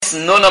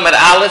Amos Nun Amar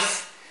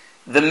Aleph,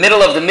 the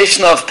middle of the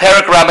Mishnah of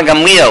Perek Rabban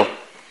Gamliel.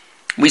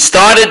 We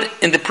started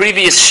in the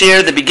previous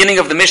shir, the beginning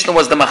of the Mishnah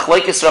was the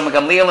Machlokes Rabban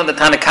Gamliel and the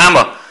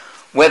Tanakama,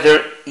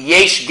 whether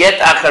Yesh Get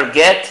Achar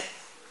Get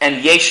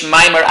and Yesh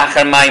Maimer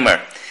Achar Maimer.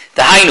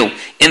 Tahainu,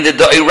 in the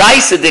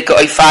Do'iraisa Dika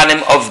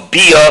Oifanim of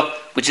Bia,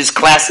 which is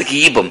classic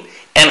Yibum,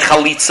 and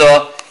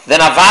Chalitza, then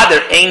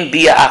Avader Ein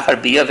Bia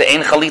Achar Bia,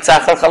 Ve'ein Chalitza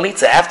Achar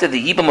Chalitza. After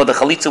the Yibum or the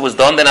Chalitza was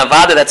done, then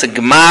Avader, that's a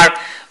Gemar,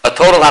 a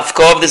total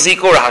hafko of the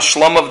Zika or a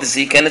hashlam of the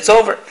Zika, and it's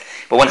over.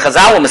 But when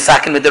Chazal were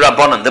misakin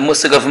midirabanan, the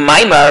musig of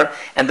Maimar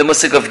and the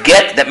musig of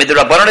get, that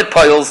midirabanan it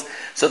poils.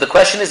 So the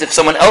question is, if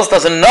someone else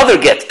does another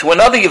get to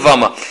another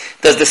Yavama,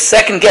 does the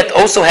second get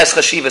also has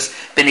chashivas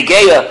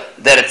benigeya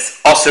that it's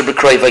aser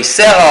b'kroi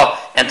vayseha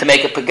and to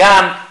make a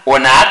pagam or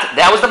not?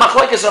 That was the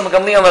machlokes Rabban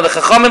Gamliel and the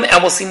Chachamim,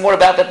 and we'll see more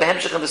about that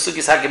behemshich in the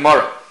Sugis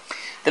HaGemara.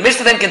 The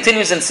Mishnah then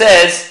continues and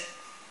says,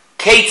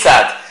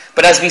 Keitzad.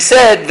 But as we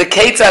said, the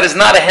Keitzad is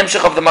not a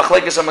hemshich of the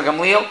machlokes Rabban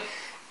Gamliel.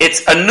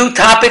 It's a new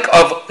topic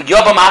of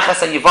Yobam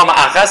Achas and Yivama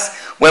Achas,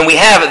 when we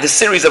have the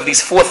series of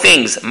these four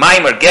things,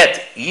 Maimer,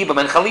 Get, Yibam,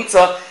 and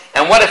Chalitza,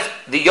 and what if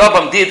the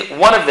Yobam did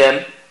one of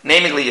them,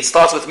 namely it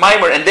starts with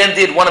Maimer, and then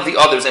did one of the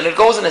others, and it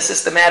goes in a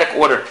systematic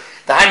order.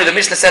 The Haim of the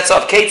Mishnah sets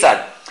up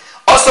Keitzad.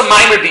 Also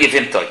Maimer be a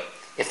Vimtoi.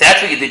 If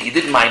that's what you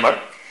did Maimer,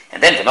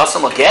 and then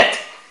V'nosam Get,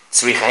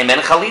 Tzricha Hemen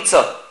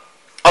Chalitza.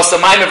 Also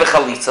Maimer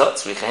v'Chalitza,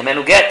 Tzricha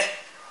Hemen Get.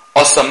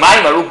 Also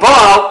Maimer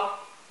u'Baal,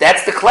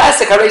 that's the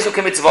classic Harezu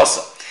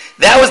Kemitzvasa.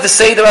 That was the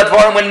Seder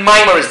Advarim when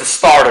Maimer is the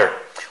starter.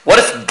 What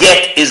if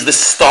Get is the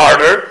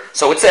starter?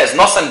 So it says,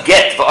 Nosan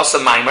Get v'asa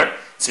Maimer,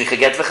 Tzricha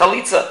Get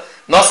v'Chalitza.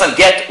 Nosan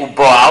Get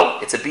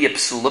u'Baal, it's a Bia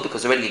Psula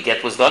because already a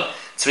Get was done,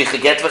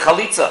 Tzricha Get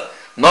v'Chalitza.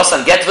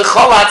 Nosan Get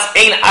v'Cholatz,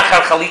 Ein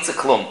Achar Chalitza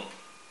Klum.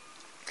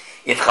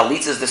 If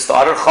Chalitza is the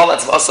starter,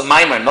 Cholatz v'asa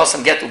Maimer,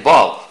 Nosan Get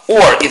u'Baal.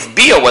 Or if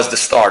Bia was the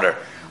starter,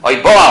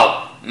 Oy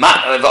Baal,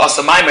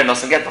 v'asa Maimer,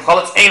 Nosan Get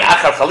v'Cholatz, Ein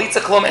Achar Chalitza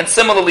Klum, and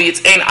similarly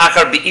it's Ein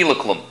Achar Be'ila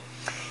Klum.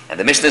 And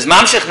the Mishnah is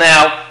Mamshech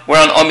now.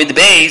 We're on Omid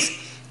Beis.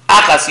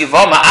 Achas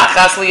Yivama,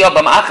 Achas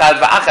Liyabam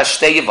Achad, V'achas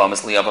Shtei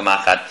Yivamas Liyabam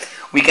Achad.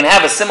 We can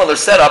have a similar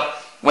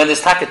setup when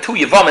there's taka two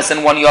Yivamas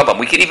and one Yabam.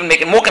 We can even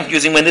make it more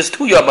confusing when there's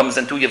two Yabams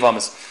and two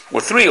Yivamas,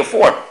 or three or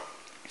four.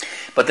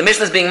 But the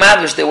Mishnah is being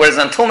madlish there, whereas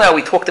until now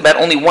we talked about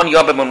only one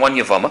Yabam and one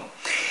Yavama.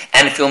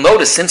 And if you'll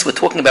notice, since we're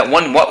talking about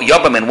one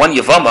Yabam and one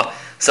Yavama,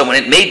 so when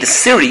it made the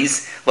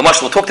series,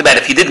 Lamashal talked about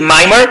if he did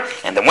Maimer,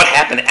 and then what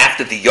happened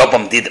after the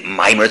Yabam did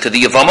Maimer to the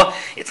Yavama.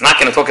 It's not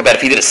going to talk about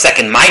if he did a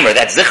second Maimer,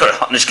 that's Zichar,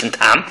 Hanish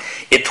Kentam.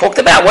 It talked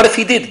about what if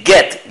he did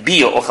Get,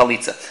 Bia, or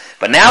Chalitza.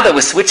 But now that we're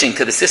switching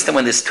to the system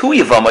when there's two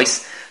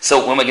Yavamas,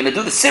 so when we're going to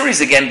do the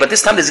series again, but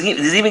this time there's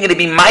even going to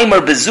be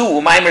Maimer Bezu,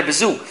 or Maimer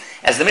Bezu.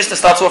 As the Mishnah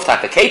starts off,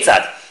 Taka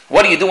Keitzad,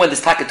 what do you do when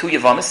there's Taka two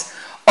Yavamas?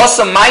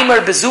 Also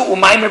Maimer Bezu, or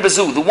Maimer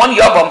Bezu. The one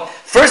Yabam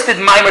first did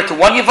Maimer to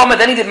one Yavama,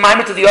 then he did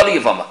Maimer to the other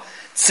Yavama.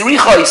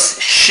 Tzrichos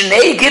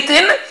Shnei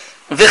Gitin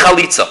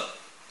v'Chalitza.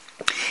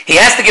 He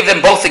has to give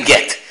them both a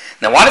get.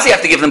 Now, why does he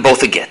have to give them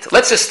both a get?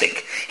 Let's just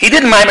think. He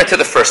did Maimer to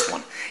the first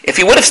one. If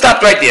he would have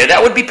stopped right there,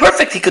 that would be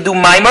perfect. He could do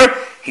Maimer.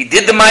 He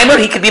did the Maimer.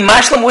 He could be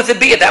Mashlam with a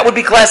Bia. That would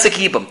be classic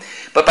Yibam.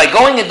 But by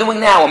going and doing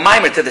now a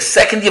Maimer to the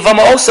second Yavama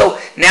also,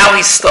 now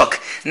he's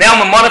stuck. Now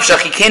Mamonavshach,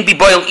 he can't be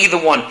boiled either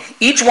one.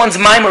 Each one's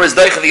Maimer is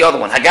doich of the other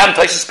one. Hagam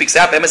Taisha speaks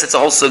out. Emes, it's a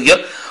whole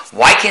sugya.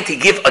 Why can't he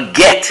give a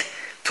get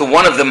to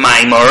one of the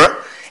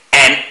Maimer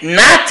and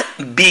not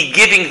be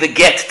giving the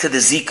get to the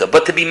Zika,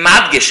 but to be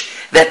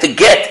madgish that the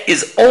get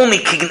is only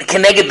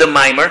keneged the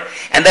Maimer,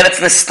 and that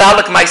it's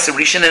nostalgic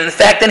Maiserishan, and in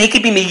fact, then he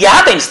could be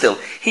miyabim still.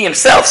 He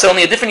himself,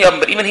 certainly a different yabim,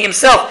 but even he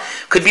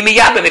himself could be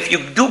miyabim. If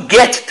you do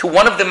get to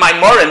one of the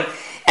Maimorim,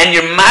 and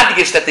you're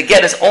madgish that the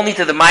get is only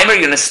to the Maimer,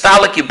 you're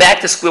nostalgic, you're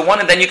back to square one,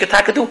 and then you could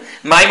do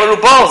Maimer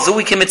ubal,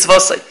 zuiki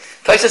mitzvosai.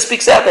 Taisa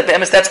speaks out that the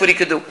emes, that's what he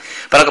could do.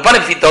 But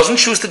if he doesn't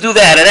choose to do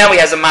that, and now he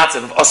has a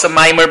matzav of also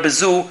Maimer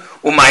bezu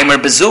or Maimer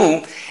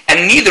bezu,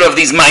 and neither of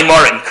these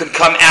Maimorim could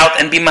come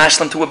out and be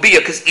mashlam to a bia,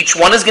 because each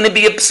one is going to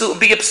be a psula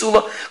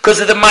because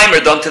of the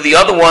Maimer done to the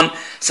other one.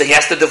 So he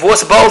has to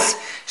divorce both.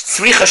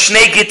 Tzricha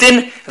shnei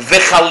gitin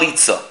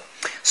v'chalitza.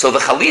 So the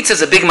chalitza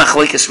is a big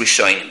machlokes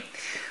rishonim.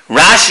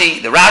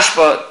 Rashi, the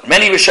Rashba,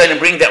 many rishonim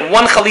bring that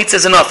one chalitza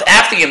is enough.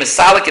 After you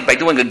misalik it by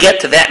doing a get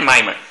to that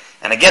Maimer,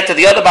 and I get to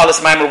the other Balas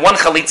Maimer, one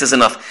chalitza is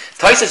enough.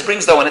 Taisus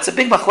brings though, and it's a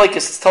big machlokes,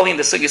 it's telling in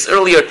the sugis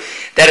earlier,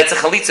 that it's a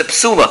chalitza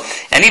psula.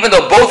 And even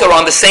though both are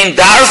on the same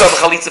darga of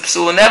chalitza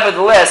psula,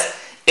 nevertheless,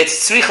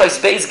 it's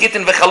tzrichos beis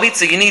gitin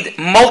v'chalitza, you need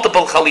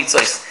multiple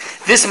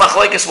chalitzos. This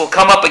machlokes will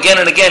come up again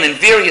and again in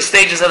various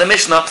stages of the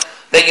Mishnah,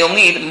 that you'll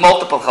need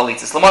multiple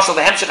chalitzos. L'mashal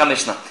the Hemshech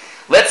Mishnah.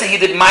 Let's say he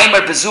did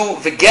Maimer bezu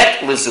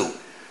v'get lezu.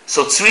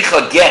 So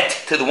tzricha get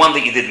to the one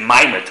that you did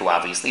Maimer to,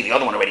 obviously. The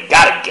other one already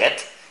got a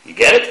get. You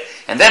get it?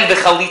 And then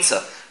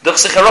v'chalitza. The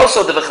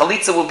v'cheroso, the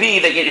v'chalitza will be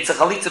that it's a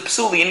chalitza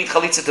psula, you need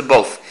chalitza to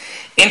both.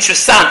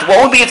 Interessant.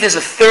 What would be if there's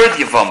a third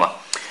yavama?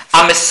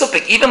 A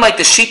mesupik, even like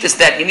the sheet is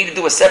that you need to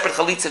do a separate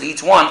chalitza to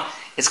each one,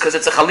 it's because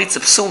it's a chalitza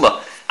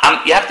psula.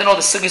 You have to know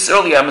the sugis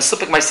earlier. I'm a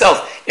supik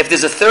myself. If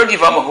there's a third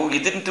Yavama who you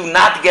didn't do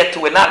not get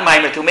to it, not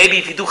Maimer to, maybe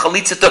if you do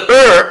Chalitza to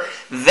her,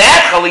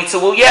 that Chalitza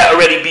will,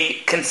 already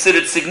be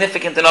considered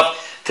significant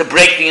enough to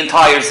break the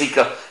entire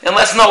Zika.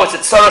 Unless, no, it's a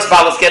Tsaras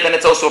Balas Get, and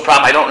it's also a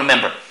problem. I don't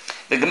remember.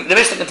 The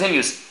Mishnah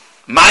continues,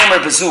 Maimer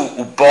Bezu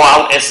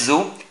Uboal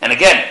Eszu, and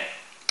again,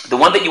 the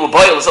one that you will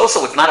boil is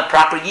also, it's not a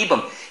proper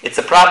Yibam. It's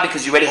a problem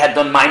because you already had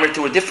done Maimer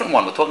to a different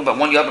one. We're talking about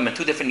one Yibam and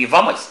two different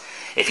Yivamas.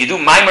 If you do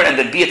Maimer and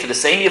then Bia to the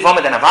same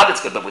Yivama, then Avad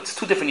it's good. But it's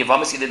two different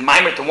Yivamas. You did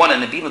Maimer to one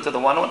and then Bia to the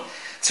one.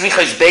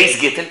 Tzricha is Beis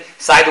Gittin.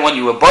 Side the one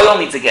you were boil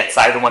needs to get.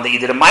 Side the one that you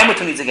did a Maimer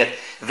to needs to get.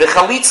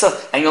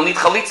 V'chalitza, and you'll need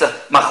Chalitza.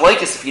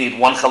 Machlekes if you need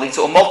one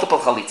Chalitza or multiple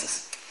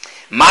Chalitzas.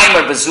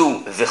 Maimer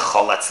bezu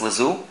v'cholatz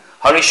lezu.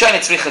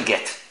 Harishayin tzricha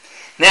get.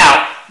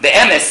 Now, the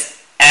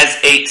emes, as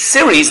a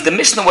series, the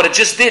Mishnah, what it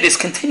just did is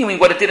continuing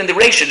what it did in the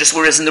Reisha. Just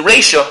whereas in the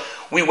Reisha,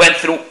 we went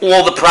through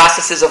all the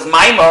processes of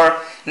Maimer.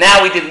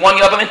 Now we did one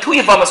Yavam and two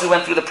Yavamas, we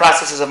went through the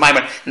processes of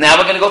Maimer. Now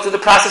we're going to go through the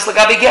process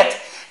Lagabi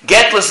Get.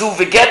 Get Lazu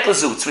v'get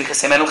Lazu, Tzricha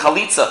Semenu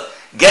Chalitza.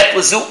 Get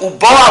Lazu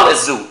u'Baal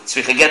Lazu,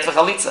 Tzricha Get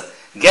v'Chalitza.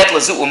 Get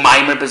Lazu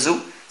u'Maimer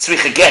Bezu,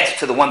 Tzricha Get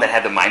to the one that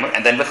had the Maimer,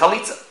 and then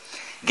v'Chalitza.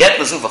 Get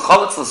Lazu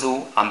v'Chalitz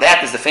Lazu, on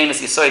that is the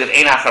famous Yisoid of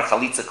Ein Achar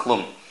Chalitza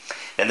Klum.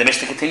 Then the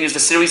Mishnah continues the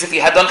series if you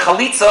had done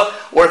Chalitza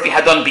or if you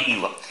had done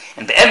Be'ila.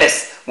 And the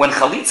emes, when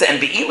Chalitza and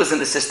Be'ila is in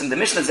the system, the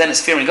Mishnah then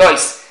is fearing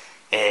guys.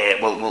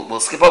 We'll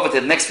skip over to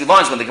the next few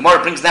lines when the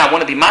Gemara brings down,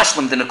 want to be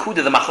mashlim, the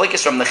Nakuda, the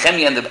Machlekes from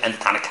Nehemiah and the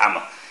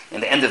Tanakama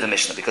in the end of the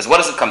Mishnah. Because what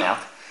does it come out?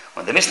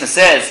 When the Mishnah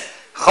says,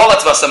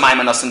 Cholatz v'asa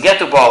maimer nosen get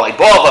u'bal,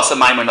 bal v'asa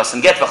maimer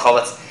nosen get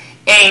v'cholatz,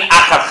 ein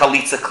achar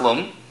chalitza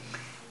klum,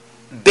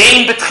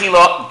 bein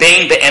betchila,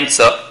 bein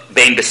be'emtza,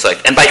 bein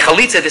besoif. And by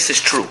chalitza this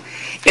is true.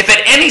 If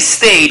at any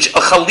stage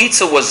a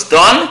chalitza was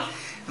done,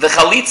 the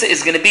chalitza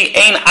is going to be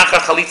ein achar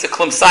chalitza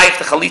klum, saif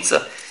the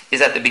chalitza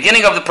is at the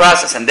beginning of the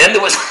process, and then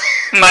there was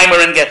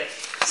Maimer and Get.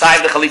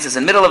 Saif the Chalitza is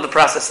in the middle of the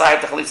process,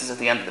 Saif the Chalitza is at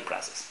the end of the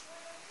process.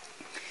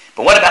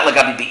 But what about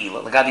Lagabi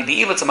Be'ila? Lagabi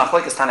Be'ila, it's a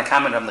Machlekes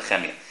Tanakama and Rav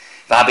Nechemia.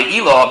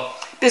 V'ha-Be'ila,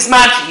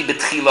 Bisman ki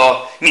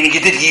Betchila, meaning you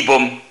did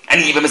Yibum,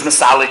 and Yibum is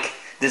Masalik,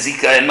 the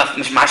Zika, and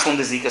Mashlum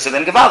the Zika, so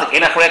then Gevaldik,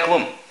 Ein Achrei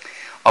Klum.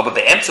 But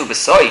Be'emtzu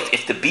Besoif,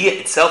 if the Bia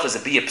itself is a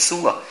Bia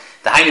Psula,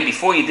 the Hainu,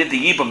 before you did the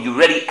Yibum, you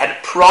already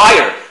had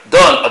prior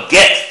done a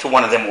Get to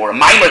one of them, or a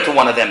Maimer to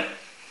one of them,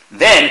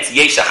 then it's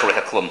Yesh Achrei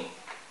Klum.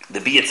 The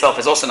Bia itself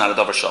is also not a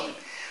Dover Shalom.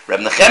 Reb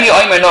Nechemia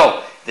Oimer,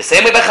 no. The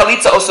same way by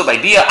Chalitza, also by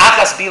Bia,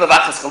 Achas Bila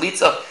v'Achas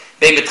Chalitza,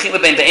 Bein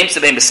Betchila, Bein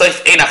Be'emtza, Bein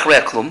Besoif, Ein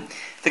Achrei Klum.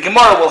 The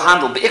Gemara will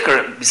handle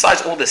Be'ikr,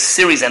 besides all the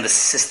series and the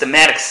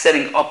systematic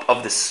setting up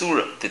of the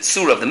surah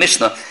of the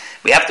Mishnah,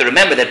 we have to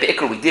remember that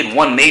Be'ikr we did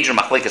one major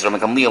Machlekes, Rav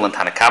Gamliel and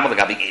Tanakama, the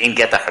Gabi Ein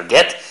Get Achar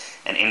Get,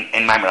 and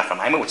in Maimer Achar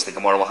Maimer, which the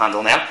Gemara will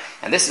handle now.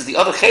 And this is the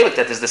other chelik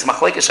that is this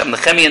Machlekes of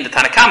Nehemiah and the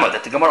Tanakama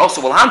that the Gemara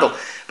also will handle.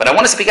 But I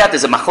want to speak out,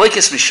 there's a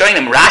Machlekes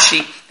Rishonim,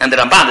 Rashi, and the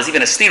Ramban. There's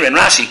even a steer in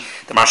Rashi.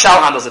 The Marshal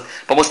handles it.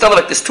 But we'll tell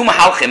about there's two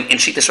Mahalchim in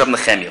Shittas Rav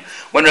Nehemiah.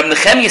 When Rav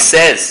Nehemiah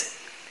says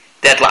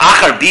that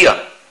La'achar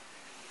Bia,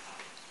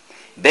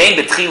 Bein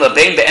Betchila,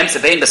 Bein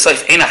Be'emtza, Bein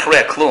Besoif, Ein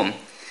Achrei Klum.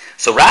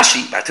 So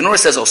Rashi, Bartanura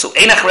says also,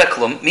 Ein Achrei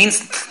Klum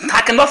means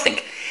taka nothing.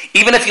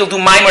 Even if you'll do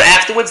Maimer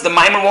afterwards, the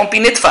Maimer won't be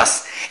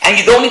nitfas. And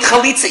you don't need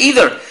Chalitza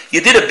either. You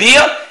did a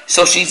Bia,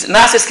 so she's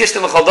Nases Kishta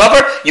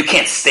L'Chaldavar, you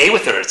can't stay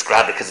with her, it's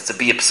grab because it's a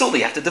Bia Psula,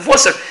 you have to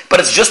divorce her, but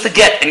it's just a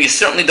get, and you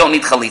certainly don't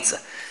need Chalitza.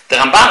 The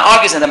Ramban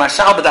argues, and the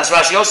Marshal B'das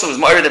Rashi also is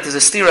more that there's a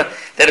stira,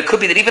 that it could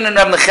be that even in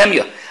Rav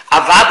Nechemia,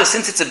 Avada,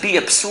 since it's a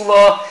Bia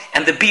Psula,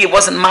 and the Bia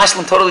wasn't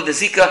Mashlim totally the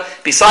Zika,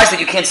 besides that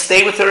you can't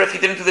stay with her if you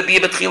didn't do the Bia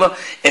B'tchila,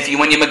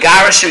 when you're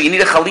Megarish her, you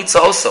need a Chalitza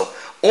also.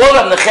 All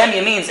Rav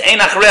Nechemia means, Ein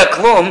Achrei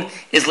Klum,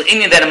 is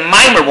l'inyan that a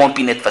Maimer won't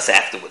be nitfas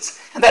afterwards.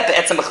 And that the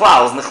Etzem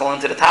Bechlal is nichol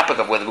into the topic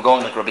of whether we're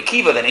going like Rabbi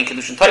Kiva, that Ein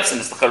Kedushin Toifsin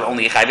is l'chel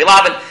only Yechai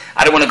V'Lavan.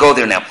 I don't want to go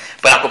there now.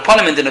 But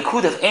Akoponim in the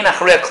Nakud of Ein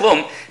Achrei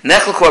Klum,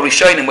 Nechelku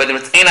Arishonim, whether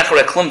it's Ein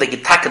Achrei Klum, that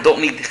Gitaka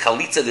don't need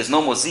Chalitza, there's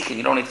no more Zik and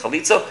you don't need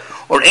Chalitza,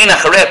 or Ein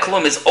Achrei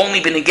Klum is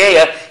only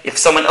B'Negeya if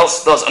someone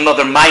else does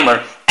another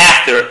Maimer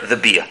after the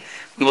Bia.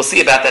 We will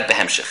see about that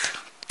Behemshech.